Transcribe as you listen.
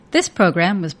This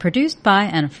program was produced by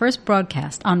and first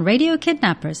broadcast on Radio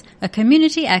Kidnappers, a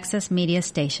community access media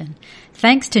station.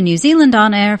 Thanks to New Zealand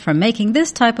On Air for making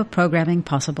this type of programming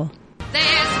possible.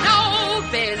 There's no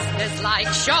business like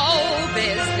show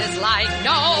business, like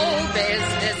no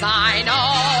business I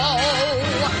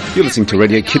know. You're listening to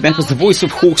Radio Kidnappers, the voice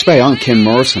of Hawke's Bay. I'm Ken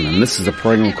Morrison, and this is a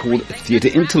program called Theatre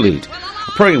Interlude,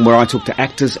 a program where I talk to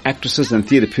actors, actresses and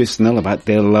theatre personnel about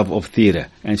their love of theatre.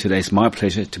 And today it's my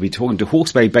pleasure to be talking to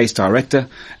Hawke's Bay-based director,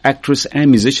 actress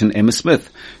and musician Emma Smith,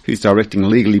 who's directing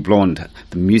Legally Blonde,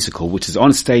 the musical, which is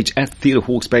on stage at Theatre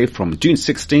Hawke's Bay from June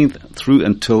 16th through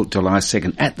until July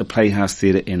 2nd at the Playhouse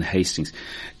Theatre in Hastings.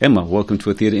 Emma, welcome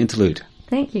to a Theatre Interlude.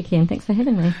 Thank you, Ken. Thanks for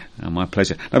having me. My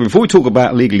pleasure. Now, before we talk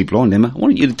about Legally Blonde, Emma, I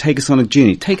want you to take us on a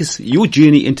journey. Take us your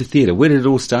journey into theatre. Where did it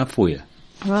all start for you?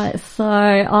 Right, so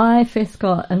I first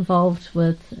got involved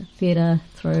with theatre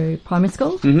through primary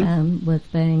school, with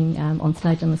being on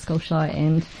stage in the school show,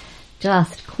 and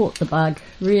just caught the bug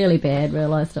really bad,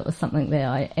 realised it was something that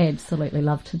I absolutely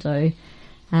loved to do.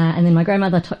 And then my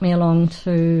grandmother took me along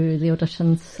to the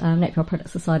auditions. Napier Operatic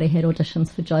Society had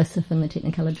auditions for Joseph in the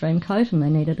Technicolor Dreamcoat, and they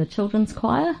needed a children's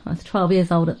choir. I was 12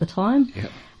 years old at the time,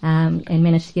 and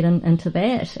managed to get into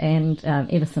that, and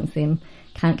ever since then,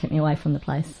 can't keep me away from the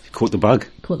place. Caught the bug?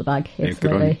 Caught the bug, Yeah,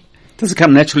 absolutely. Does it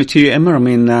come naturally to you, Emma? I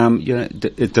mean,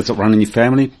 does it run in your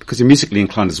family? Because you're musically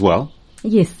inclined as well.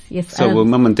 Yes. So were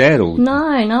mum and dad or? No,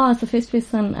 I was the first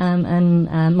person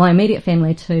in my immediate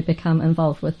family to become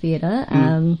involved with theatre.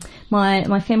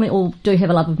 My family all do have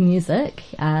a love of music,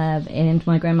 and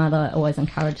my grandmother always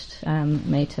encouraged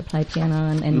me to play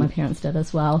piano, and my parents did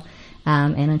as well.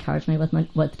 And encouraged me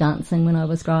with dancing when I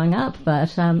was growing up,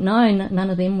 but no, none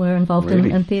of them were involved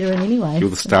in theatre in any way.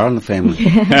 You're the star in the family.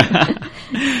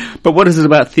 But what is it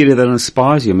about theatre that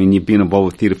inspires you? I mean, you've been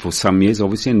involved with theatre for some years,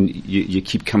 obviously, and you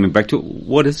keep coming back to it.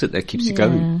 What is it that keeps you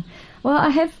going? Well, I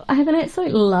have an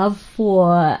absolute love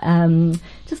for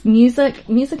just music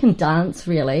and dance,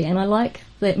 really, and I like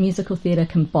that musical theatre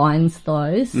combines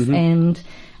those, and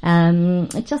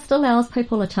it just allows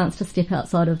people a chance to step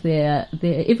outside of their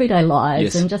everyday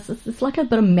lives, and just it's like a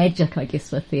bit of magic, I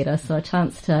guess, with theatre. So a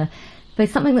chance to be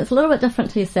something that's a little bit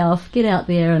different to yourself, get out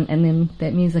there, and then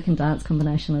that music and dance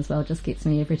combination as well just gets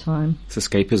me every time. It's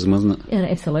escapism, isn't it? Yeah,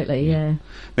 absolutely, yeah.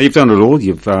 Now you've done it all.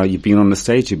 You've been on the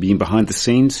stage, you've been behind the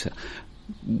scenes.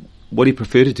 What do you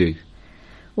prefer to do?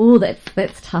 Oh,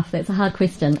 that's tough. That's a hard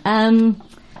question.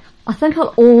 I think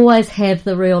I'll always have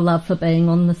the real love for being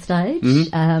on the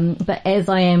stage, but as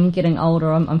I am getting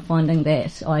older, I'm finding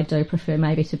that I do prefer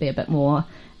maybe to be a bit more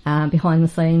behind the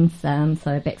scenes,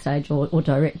 so backstage or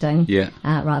directing,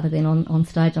 rather than on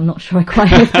stage. I'm not sure I quite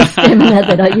have the stamina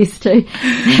that I used to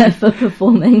for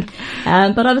performing,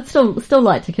 but I would still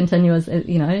like to continue as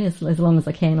long as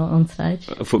I can on stage.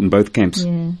 A foot in both camps.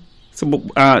 Yeah. So,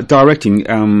 directing,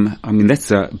 I mean,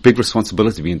 that's a big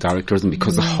responsibility being a director, isn't it?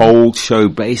 Because the whole show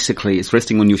basically is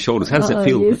resting on your shoulders. How does that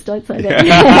feel? Yes, don't say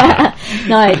that.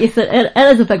 No, yes, it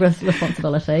is a big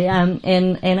responsibility, and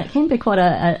it can be quite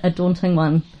a daunting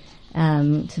one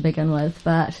to begin with.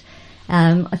 But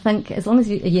I think as long as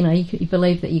you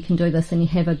believe that you can do this, and you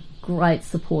have a great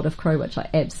supportive crew, which I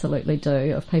absolutely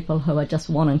do, of people who are just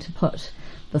wanting to put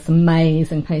this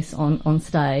amazing piece on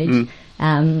stage,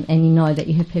 and you know that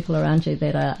you have people around you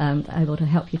that are able to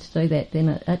help you to do that, then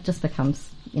it just becomes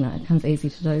easy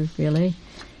to do, really.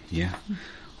 Yeah.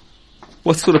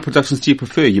 What sort of productions do you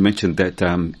prefer? You mentioned that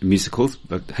musicals,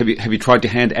 but have you tried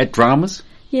your hand at dramas?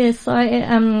 Yes,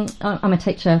 I'm a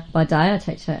teacher by day. I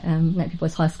teach at Napier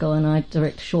Boys High School, and I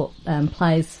direct short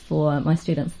plays for my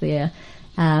students there.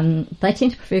 They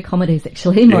tend to prefer comedies,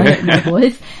 actually, my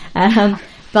boys.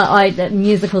 But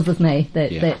musicals is me.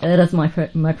 That it is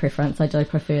my preference. I do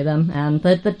prefer them.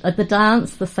 The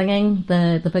dance, the singing,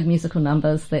 the big musical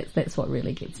numbers. That's what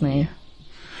really gets me. Yeah.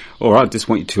 All right. Just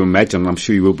want you to imagine. I'm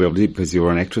sure you will be able to, because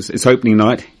you're an actress. It's opening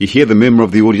night. You hear the murmur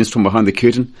of the audience from behind the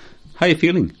curtain. How are you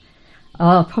feeling?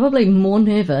 Oh, probably more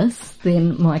nervous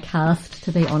than my cast,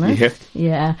 to be honest.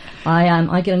 Yeah.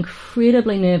 I get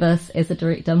incredibly nervous as a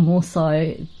director, more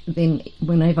so than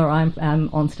whenever I'm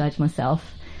on stage myself.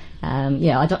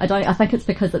 I think it's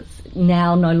because it's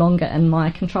now no longer in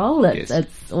my control.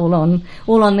 It's all on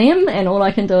them, and all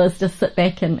I can do is just sit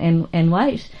back and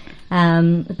wait.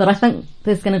 But I think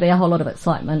there's going to be a whole lot of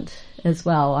excitement as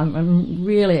well. I'm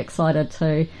really excited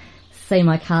to see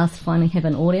my cast finally have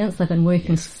an audience. They've been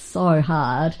working so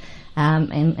hard,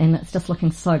 and it's just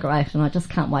looking so great, and I just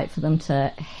can't wait for them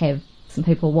to have some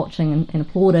people watching and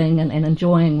applauding and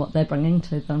enjoying what they're bringing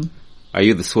to them. Are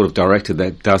you the sort of director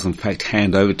that does in fact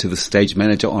hand over to the stage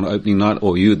manager on opening night,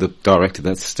 or are you the director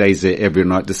that stays there every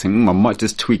night just saying, I might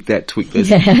just tweak this?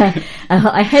 Yeah,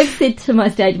 I have said to my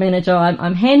stage manager,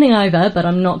 I'm handing over, but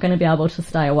I'm not going to be able to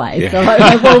stay away. Yeah. So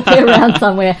I will be around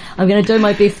somewhere. I'm going to do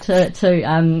my best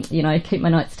to keep my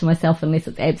notes to myself unless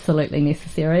it's absolutely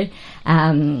necessary.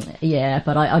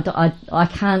 But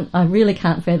I really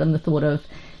can't fathom the thought of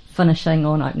finishing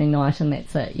on opening night and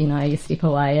that's it, you step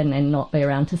away and not be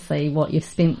around to see what you've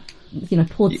spent,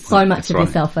 poured so much of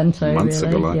yourself into. Months really,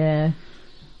 of your life. Yeah.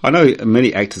 I know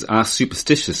many actors are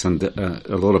superstitious, and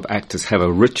a lot of actors have a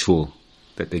ritual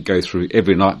that they go through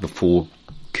every night before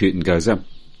curtain goes up.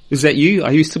 Is that you?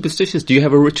 Are you superstitious? Do you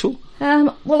have a ritual?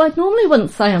 Well, I normally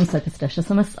wouldn't say I'm superstitious.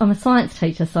 I'm a science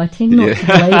teacher, so I tend not to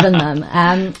believe in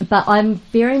them. But I'm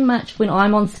very much, when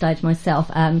I'm on stage myself,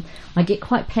 I get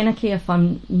quite panicky if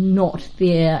I'm not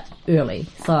there early.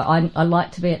 So I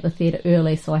like to be at the theatre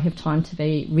early so I have time to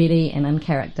be ready and in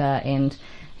character and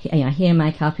hair,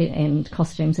 makeup and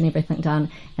costumes and everything done,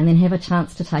 and then have a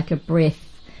chance to take a breath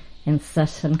and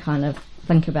sit and kind of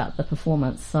think about the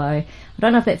performance. So I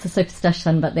don't know if that's a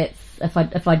superstition, but that's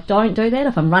if I don't do that,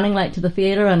 if I'm running late to the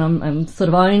theatre and I'm sort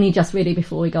of only just ready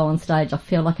before we go on stage, I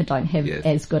feel like I don't have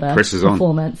as good a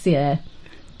performance. On. Yeah.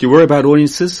 Do you worry about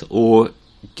audiences, or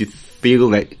do you feel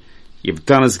that you've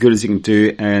done as good as you can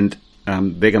do and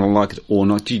they're going to like it or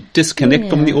not? Do you disconnect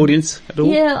from the audience at all?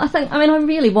 Yeah, I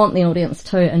really want the audience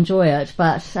to enjoy it,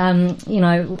 but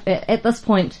at this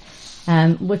point,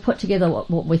 we've put together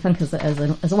what we think is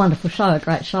a wonderful show, a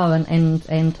great show,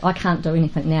 and I can't do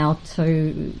anything now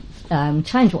to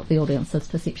change what the audience's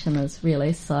perception is,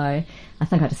 really. So I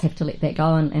think I just have to let that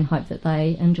go and hope that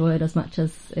they enjoy it as much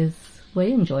as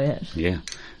we enjoy it.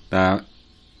 Yeah.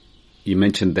 You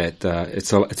mentioned that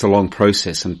it's a long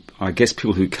process, and I guess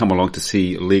people who come along to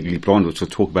see Legally Blonde, which we'll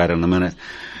talk about in a minute,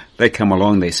 they come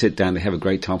along, they sit down, they have a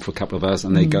great time for a couple of hours,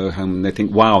 and they go home and they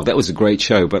think, wow, that was a great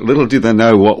show. But little do they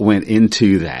know what went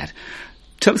into that.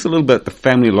 Tell us a little bit the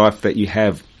family life that you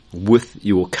have with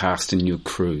your cast and your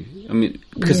crew. I mean,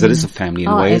 because it is a family in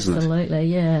a way, isn't it? Absolutely,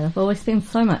 yeah. Well, we spend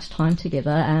so much time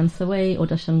together. So we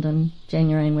auditioned in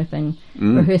January and we've been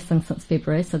rehearsing since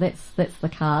February, so that's the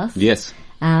cast. Yes.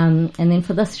 And then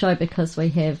for this show, because we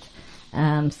have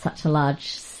such a large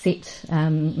set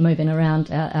moving around,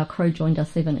 our crew joined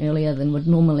us even earlier than would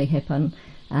normally happen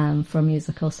for a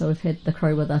musical, so we've had the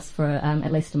crew with us for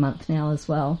at least a month now as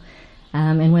well.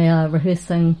 And we are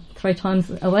rehearsing 3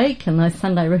 times a week, and those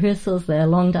Sunday rehearsals, they're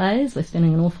long days. We're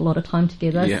spending an awful lot of time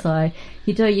together, so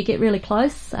you get really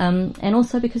close, and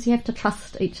also because you have to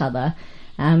trust each other.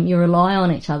 You rely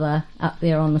on each other up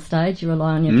there on the stage. You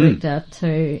rely on your director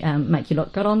to make you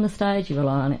look good on the stage. You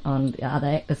rely on other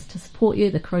actors to support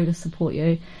you, the crew to support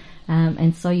you.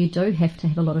 And so you do have to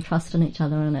have a lot of trust in each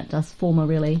other, and it does form a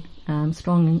really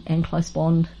strong and close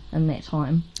bond in that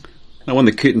time. Now, when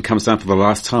the curtain comes down for the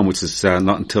last time, which is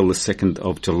not until the 2nd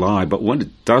of July, but when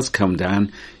it does come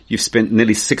down, you've spent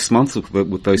nearly 6 months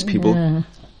with those people. Yeah.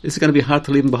 Is it going to be hard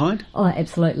to leave them behind? Oh,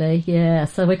 absolutely, yeah.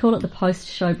 So we call it the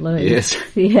post-show blues. Yes.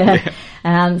 Yeah.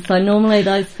 So normally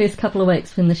those first couple of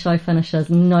weeks when the show finishes,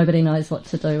 nobody knows what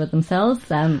to do with themselves.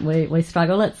 We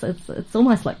struggle. It's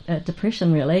almost like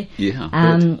depression, really. Yeah.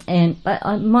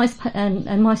 But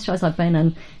most shows I've been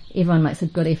in, everyone makes a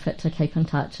good effort to keep in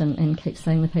touch and keep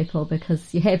seeing the people,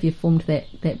 because you've formed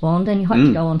that bond, and you hope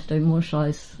to go on to do more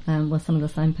shows with some of the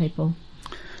same people.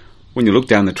 When you look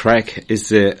down the track, is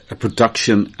there a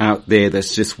production out there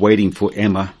that's just waiting for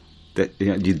Emma? That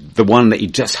the one that you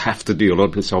just have to do? A lot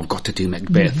of people say, I've got to do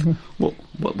Macbeth.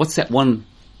 What's that one?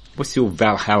 What's your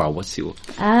Valhalla? What's your...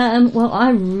 Well,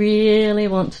 I really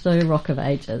want to do Rock of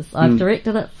Ages. I've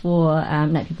directed it for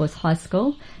Napier Boys High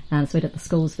School, so we did the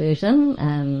school's version,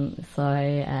 so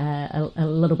a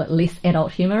little bit less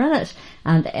adult humour in it.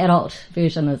 And the adult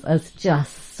version is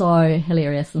just so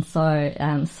hilarious and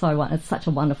it's such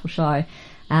a wonderful show.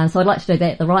 So I'd like to do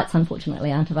that. The rights,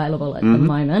 unfortunately, aren't available at the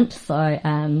moment, so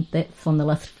that's on the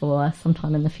list for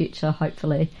sometime in the future,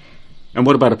 hopefully. And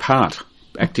what about a part?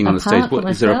 Acting on the stage,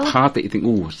 is there a part that you think,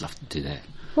 I'd love to do that?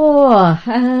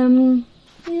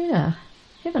 Yeah.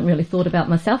 Haven't really thought about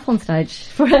myself on stage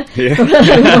for a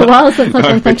while since I've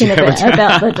been thinking about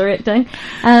the directing.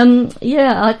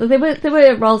 There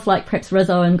were roles like perhaps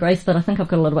Rizzo and Grease, but I think I've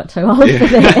got a little bit too old for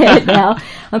that now.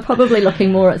 I'm probably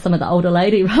looking more at some of the older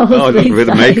lady roles. Oh, look, with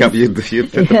the makeup, you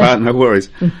fit the part, no worries.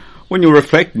 When you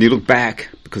reflect and you look back,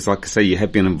 because like I say, you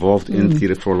have been involved in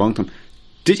theatre for a long time,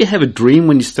 did you have a dream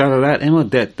when you started out, Emma,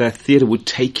 that theatre would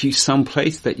take you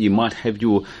someplace, that you might have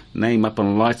your name up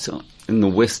on lights in the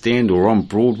West End or on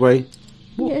Broadway?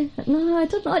 Yeah, no, I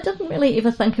didn't really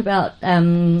ever think about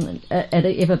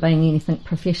it ever being anything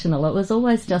professional. It was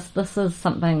always just, this is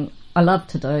something I love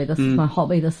to do. This is my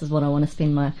hobby. This is what I want to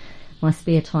spend my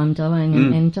spare time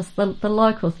doing. And just the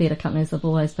local theatre companies have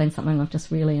always been something I've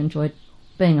just really enjoyed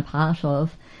being a part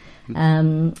of.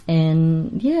 And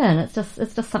it's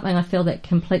just something I feel that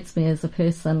completes me as a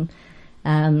person.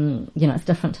 It's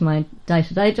different to my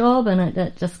day-to-day job, and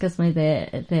it just gives me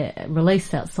that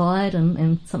release outside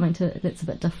and something that's a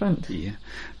bit different. Yeah.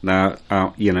 Now,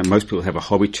 most people have a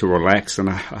hobby to relax, and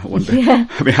I wonder,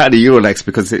 I mean, how do you relax?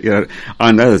 Because,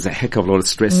 I know there's a heck of a lot of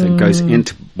stress that goes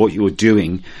into what you're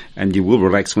doing, and you will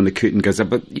relax when the curtain goes up,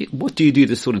 but what do you do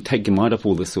to sort of take your mind off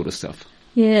all this sort of stuff?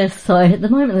 Yeah, so at the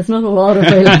moment there's not a lot of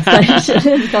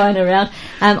relaxation going around.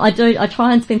 I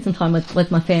try and spend some time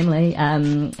with my family,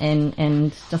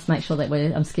 and just make sure that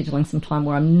I'm scheduling some time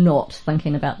where I'm not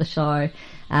thinking about the show,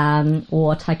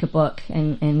 or take a book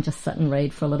and just sit and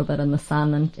read for a little bit in the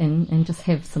sun and just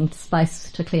have some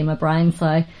space to clear my brain,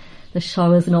 so the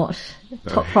show is not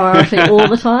top priority all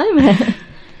the time. Do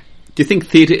you think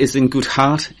theatre is in good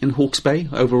heart in Hawke's Bay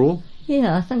overall?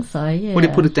 Yeah, I think so, yeah. What do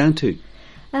you put it down to?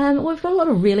 We've got a lot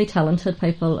of really talented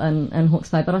people in Hawke's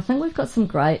Bay, but I think we've got some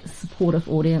great supportive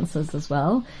audiences as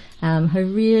well, who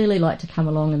really like to come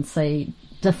along and see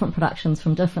different productions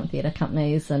from different theatre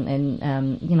companies, and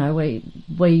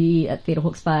we at Theatre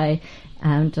Hawke's Bay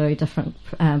do different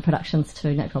productions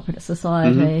to Napier Opera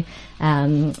Society,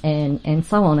 and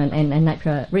so on, and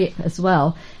Napier Rep as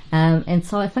well. And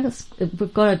so I think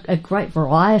we've got a great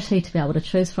variety to be able to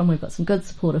choose from. We've got some good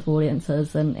supportive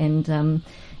audiences, and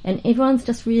everyone's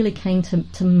just really keen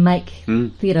to make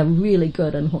theatre really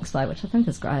good in Hawke's Bay, which I think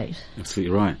is great.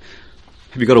 Absolutely right.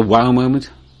 Have you got a wow moment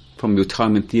from your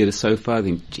time in theatre so far?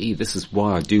 Then, gee, this is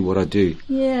why I do what I do.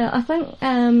 Yeah, I think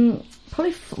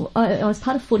probably I was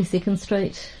part of 42nd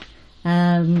Street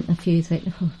a few years back,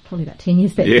 probably about 10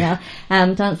 years back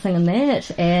now, dancing in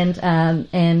that,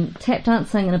 and tap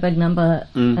dancing in a big number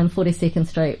in 42nd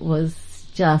Street was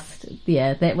just,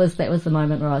 that was the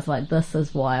moment where I was like, this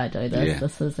is why I do this.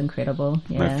 This is incredible.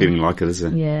 No feeling like it, is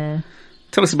it? Yeah.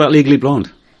 Tell us about Legally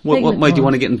Blonde. What made you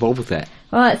want to get involved with that?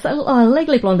 Right, so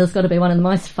Legally Blonde has got to be one of the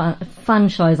most fun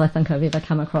shows I think I've ever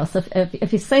come across.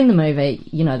 If you've seen the movie,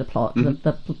 you know the plot.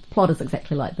 The plot is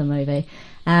exactly like the movie.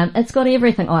 It's got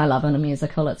everything I love in a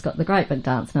musical. It's got the great big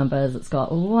dance numbers. It's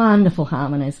got wonderful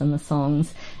harmonies in the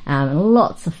songs, and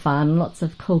lots of fun, lots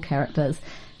of cool characters.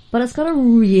 But it's got a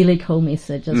really cool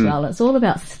message as well. It's all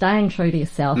about staying true to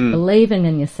yourself, believing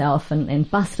in yourself, and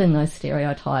busting those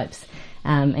stereotypes,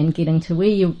 and getting to where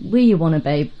you want to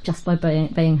be just by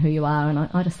being who you are. And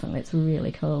I just think that's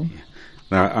really cool. Yeah.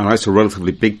 Now, I know it's a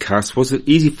relatively big cast. Was it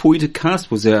easy for you to cast?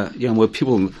 Was there, were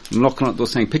people knocking on the door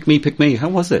saying, pick me? How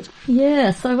was it?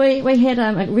 Yeah, so we had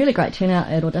a really great turnout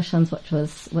at auditions,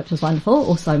 which was wonderful.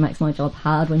 Also makes my job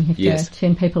hard when you have to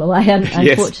turn people away,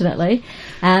 unfortunately.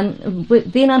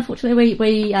 Then, unfortunately,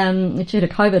 we due to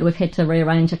COVID, we've had to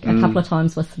rearrange a couple of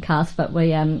times with the cast, but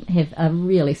we have a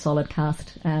really solid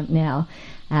cast now.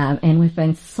 And we've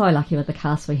been so lucky with the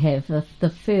cast we have. The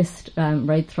first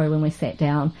read-through when we sat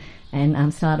down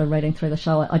and started reading through the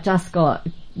show, I just got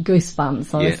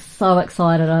goosebumps. I was so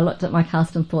excited. I looked at my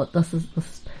cast and thought, this is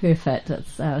perfect.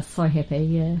 I was so happy,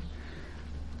 yeah.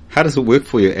 How does it work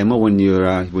for you, Emma, when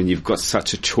you've got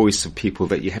such a choice of people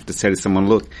that you have to say to someone,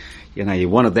 look, you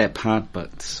wanted that part,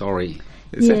 but sorry.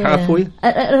 Is that hard for you?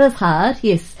 It is hard,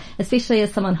 yes. Especially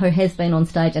as someone who has been on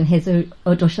stage and has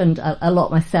auditioned a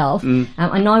lot myself.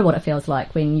 I know what it feels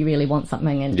like when you really want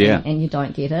something and you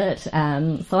don't get it.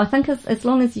 So I think as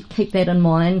long as you keep that in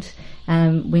mind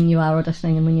when you are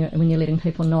auditioning and when you're letting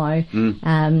people know,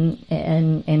 and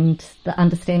the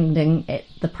understanding at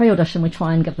the pre-audition, we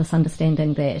try and give this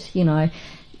understanding that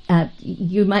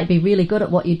you might be really good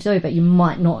at what you do, but you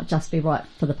might not just be right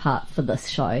for the part for this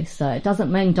show. So it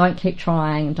doesn't mean don't keep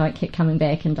trying and don't keep coming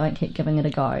back and don't keep giving it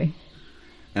a go.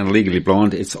 And Legally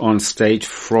Blonde, it's on stage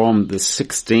from the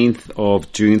 16th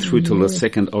of June through till the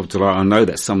 2nd of July. I know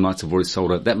that some nights have already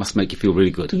sold out. That must make you feel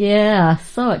really good. Yeah,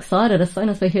 so excited. As soon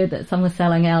as we heard that some were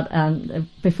selling out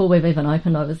before we've even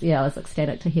opened, I was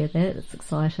ecstatic to hear that. It's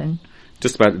exciting.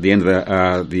 Just about at the end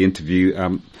of the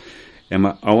interview,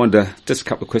 Emma, I wonder, just a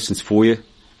couple of questions for you.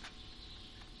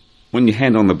 When you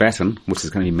hand on the baton, which is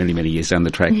going to be many, many years down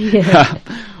the track,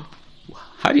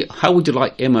 how would you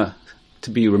like Emma to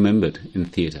be remembered in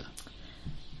theatre?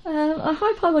 I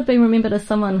hope I would be remembered as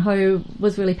someone who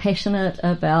was really passionate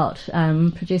about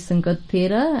producing good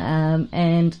theatre,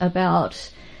 and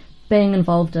about being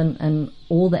involved in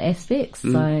all the aspects.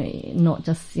 So not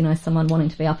just, someone wanting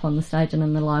to be up on the stage and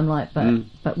in the limelight,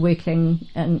 but working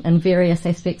in various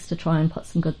aspects to try and put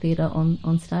some good theatre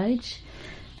on stage.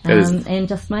 And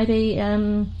just maybe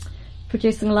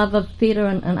producing a love of theatre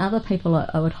in other people,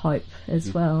 I would hope,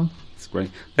 as well. That's great.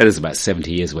 That is about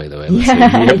 70 years away, though, Emma. So you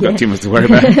haven't got too much to worry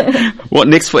about. What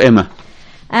next for Emma?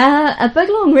 A big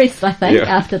long rest, I think,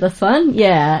 after this one.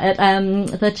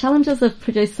 The challenges of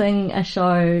producing a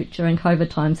show during COVID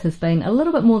times has been a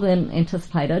little bit more than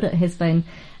anticipated. It has been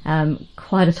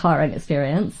quite a tiring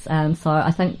experience. So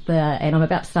I think and I'm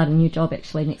about to start a new job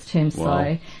actually next term.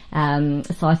 Wow.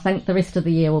 So I think the rest of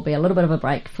the year will be a little bit of a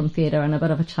break from theatre and a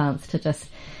bit of a chance to just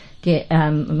get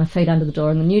my feet under the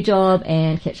door in the new job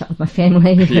and catch up with my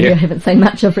family, who I haven't seen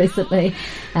much of recently,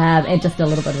 and just a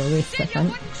little bit of a rest, I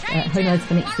think. Who knows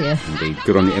for next year? Indeed.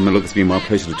 Good on you, Emma. Look, it's been my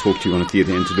pleasure to talk to you on a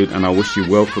Theatre Interlude, and I wish you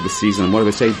well for the season. What do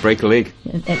they say? Break a leg.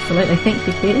 Absolutely. Thank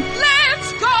you, Peter.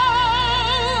 Let's go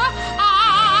on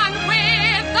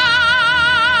with the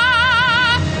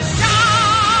show.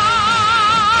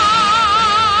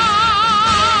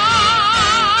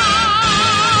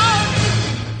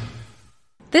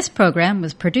 This program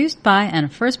was produced by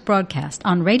and first broadcast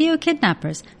on Radio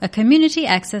Kidnappers, a community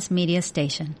access media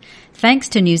station. Thanks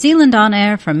to New Zealand On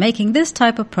Air for making this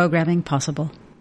type of programming possible.